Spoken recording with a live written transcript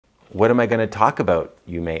What am I going to talk about,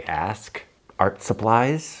 you may ask? Art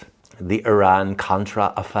supplies? The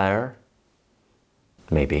Iran-Contra affair?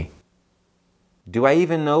 Maybe. Do I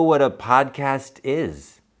even know what a podcast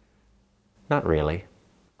is? Not really.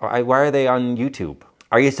 Why are they on YouTube?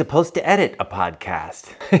 Are you supposed to edit a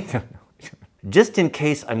podcast? I don't know. Just in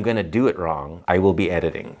case I'm going to do it wrong, I will be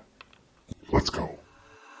editing. Let's go.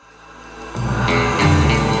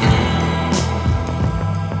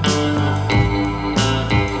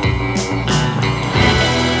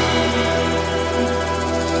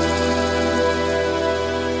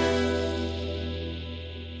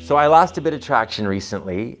 So I lost a bit of traction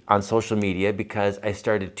recently on social media because I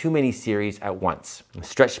started too many series at once. I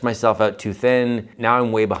stretched myself out too thin. Now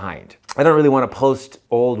I'm way behind. I don't really want to post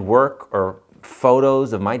old work or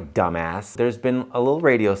photos of my dumbass. There's been a little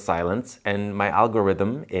radio silence and my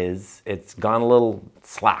algorithm it's gone a little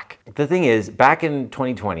slack. The thing is, back in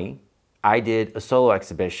 2020, I did a solo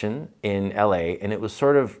exhibition in LA and it was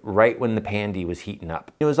sort of right when the pandy was heating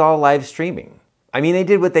up. It was all live streaming. I mean, they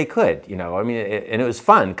did what they could, you know, and it was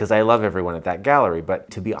fun because I love everyone at that gallery.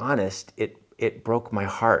 But to be honest, it broke my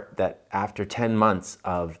heart that after 10 months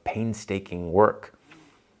of painstaking work,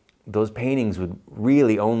 those paintings would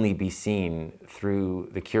really only be seen through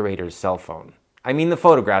the curator's cell phone. I mean, the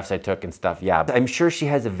photographs I took and stuff, yeah. I'm sure she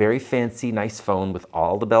has a very fancy, nice phone with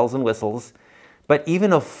all the bells and whistles, but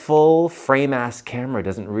even a full frame-ass camera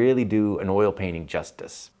doesn't really do an oil painting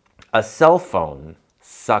justice. A cell phone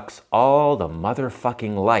sucks all the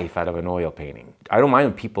motherfucking life out of an oil painting. I don't mind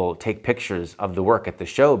when people take pictures of the work at the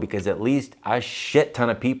show because at least a shit ton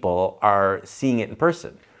of people are seeing it in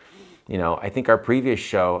person. You know, I think our previous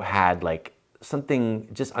show had like something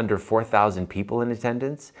just under 4,000 people in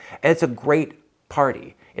attendance. And it's a great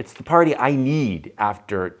party. It's the party I need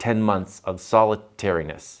after 10 months of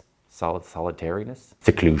solitariness. Solitariness?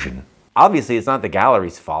 Seclusion. Obviously, it's not the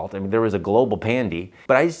gallery's fault. I mean, there was a global pandy,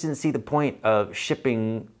 but I just didn't see the point of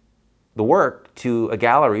shipping the work to a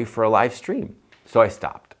gallery for a live stream. So I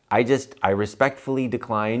stopped. I respectfully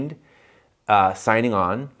declined signing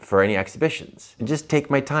on for any exhibitions and just take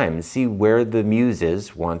my time and see where the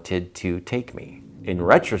muses wanted to take me. In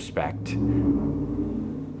retrospect,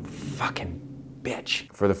 fucking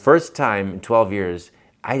bitch. For the first time in 12 years,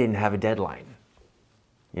 I didn't have a deadline,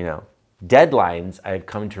 you know? Deadlines, I've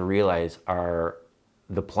come to realize, are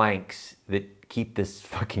the planks that keep this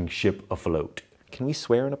fucking ship afloat. Can we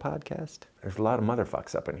swear in a podcast? There's a lot of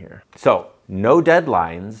motherfucks up in here. So, no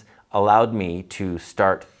deadlines allowed me to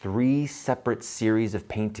start 3 separate series of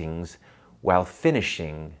paintings while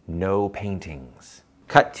finishing no paintings.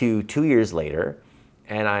 Cut to 2 years later,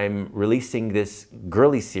 and I'm releasing this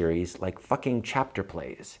girly series like fucking chapter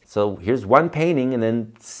plays. So here's one painting and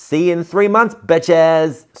then see you in 3 months,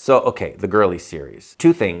 bitches. So, okay, the girly series.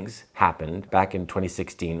 2 things happened back in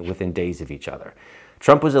 2016 within days of each other.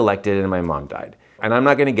 Trump was elected and my mom died. And I'm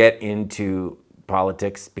not gonna get into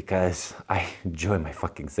politics because I enjoy my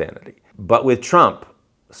fucking sanity. But with Trump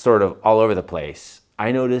sort of all over the place,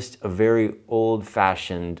 I noticed a very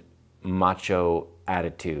old-fashioned macho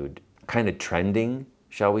attitude kind of trending,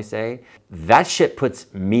 shall we say. That shit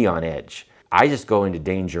puts me on edge. I just go into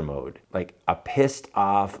danger mode. Like a pissed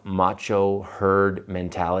off macho herd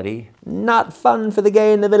mentality. Not fun for the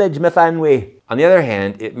gay in the village, my fanwy. On the other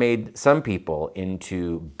hand, it made some people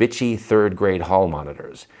into bitchy 3rd grade hall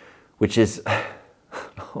monitors, which is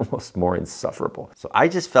almost more insufferable. So I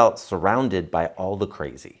just felt surrounded by all the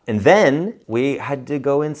crazy. And then we had to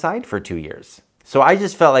go inside for 2 years. So I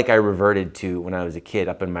just felt like I reverted to when I was a kid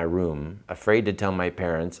up in my room, afraid to tell my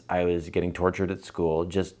parents I was getting tortured at school,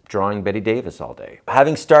 just drawing Betty Davis all day.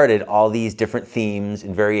 Having started all these different themes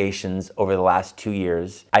and variations over the last 2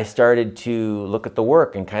 years, I started to look at the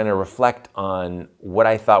work and kind of reflect on what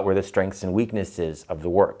I thought were the strengths and weaknesses of the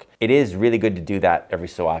work. It is really good to do that every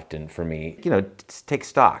so often for me, you know, to take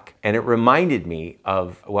stock. And it reminded me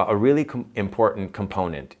of, well, a really important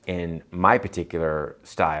component in my particular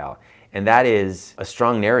style, and that is a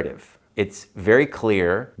strong narrative. It's very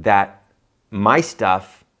clear that my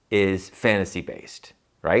stuff is fantasy-based,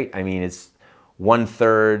 right? I mean, it's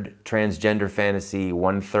 1/3 transgender fantasy,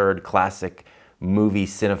 1/3 classic movie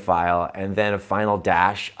cinephile, and then a final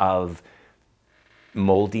dash of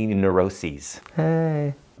moldy neuroses.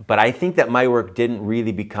 Hey. But I think that my work didn't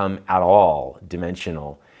really become at all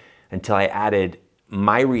dimensional until I added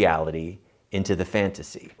my reality into the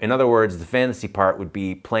fantasy. In other words, the fantasy part would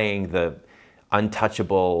be playing the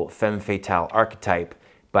untouchable femme fatale archetype,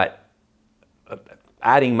 but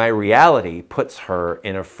adding my reality puts her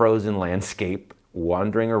in a frozen landscape,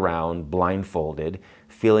 wandering around blindfolded,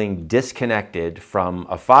 feeling disconnected from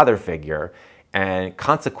a father figure, and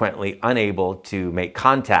consequently unable to make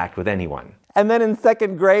contact with anyone. And then in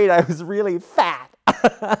 2nd grade, I was really fat.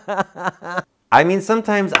 I mean,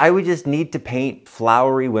 sometimes I would just need to paint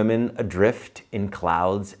flowery women adrift in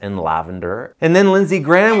clouds and lavender. And then Lindsey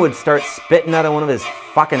Graham would start spitting out of one of his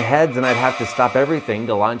fucking heads and I'd have to stop everything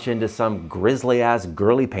to launch into some grisly ass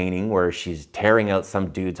girly painting where she's tearing out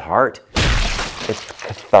some dude's heart. It's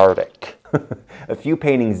cathartic. A few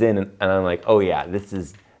paintings in and I'm like, oh yeah, this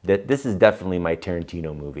is definitely my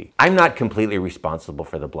Tarantino movie. I'm not completely responsible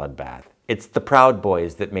for the bloodbath. It's the Proud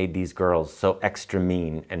Boys that made these girls so extra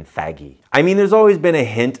mean and faggy. I mean, there's always been a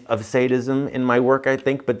hint of sadism in my work, I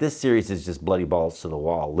think, but this series is just bloody balls to the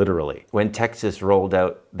wall, literally. When Texas rolled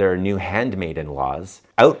out their new handmaiden laws,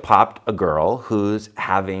 out popped a girl who's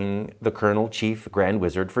having the Colonel Chief Grand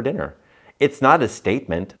Wizard for dinner. It's not a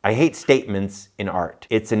statement. I hate statements in art.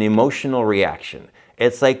 It's an emotional reaction.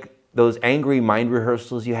 It's like those angry mind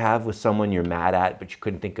rehearsals you have with someone you're mad at, but you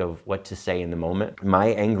couldn't think of what to say in the moment. My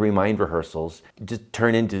angry mind rehearsals just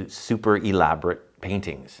turn into super elaborate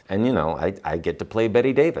paintings. And you know, I get to play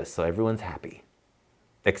Betty Davis, so everyone's happy.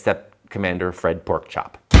 Except Commander Fred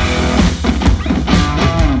Porkchop.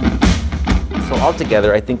 So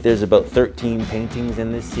altogether, I think there's about 13 paintings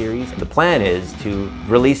in this series. The plan is to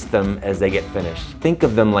release them as they get finished. Think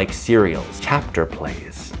of them like serials, chapter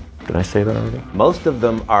plays. Did I say that already? Most of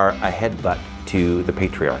them are a headbutt to the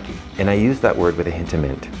patriarchy. And I use that word with a hint of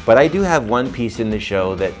mint. But I do have one piece in the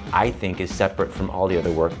show that I think is separate from all the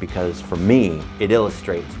other work because for me, it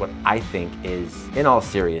illustrates what I think is, in all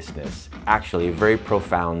seriousness, actually a very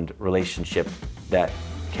profound relationship that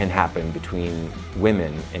can happen between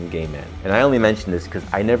women and gay men. And I only mention this because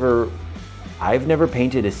I've never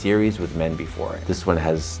painted a series with men before. This one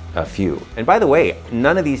has a few. And by the way,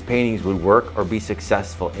 none of these paintings would work or be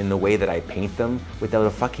successful in the way that I paint them without a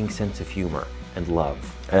fucking sense of humor and love.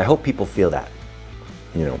 And I hope people feel that,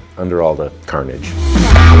 you know, under all the carnage.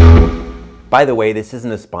 By the way, this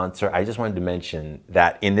isn't a sponsor. I just wanted to mention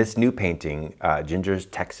that in this new painting, Ginger's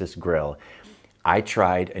Texas Grill, I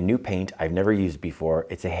tried a new paint I've never used before.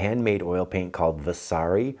 It's a handmade oil paint called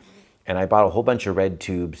VASARI. And I bought a whole bunch of red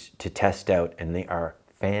tubes to test out, and they are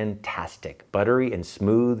fantastic. Buttery and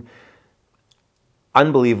smooth,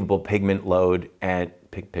 unbelievable pigment load and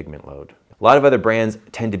pigment load. A lot of other brands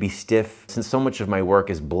tend to be stiff. Since so much of my work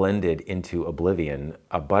is blended into oblivion,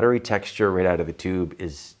 a buttery texture right out of the tube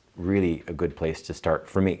is really a good place to start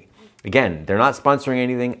for me. Again, they're not sponsoring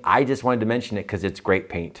anything. I just wanted to mention it because it's great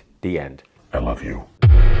paint. The end. I love you.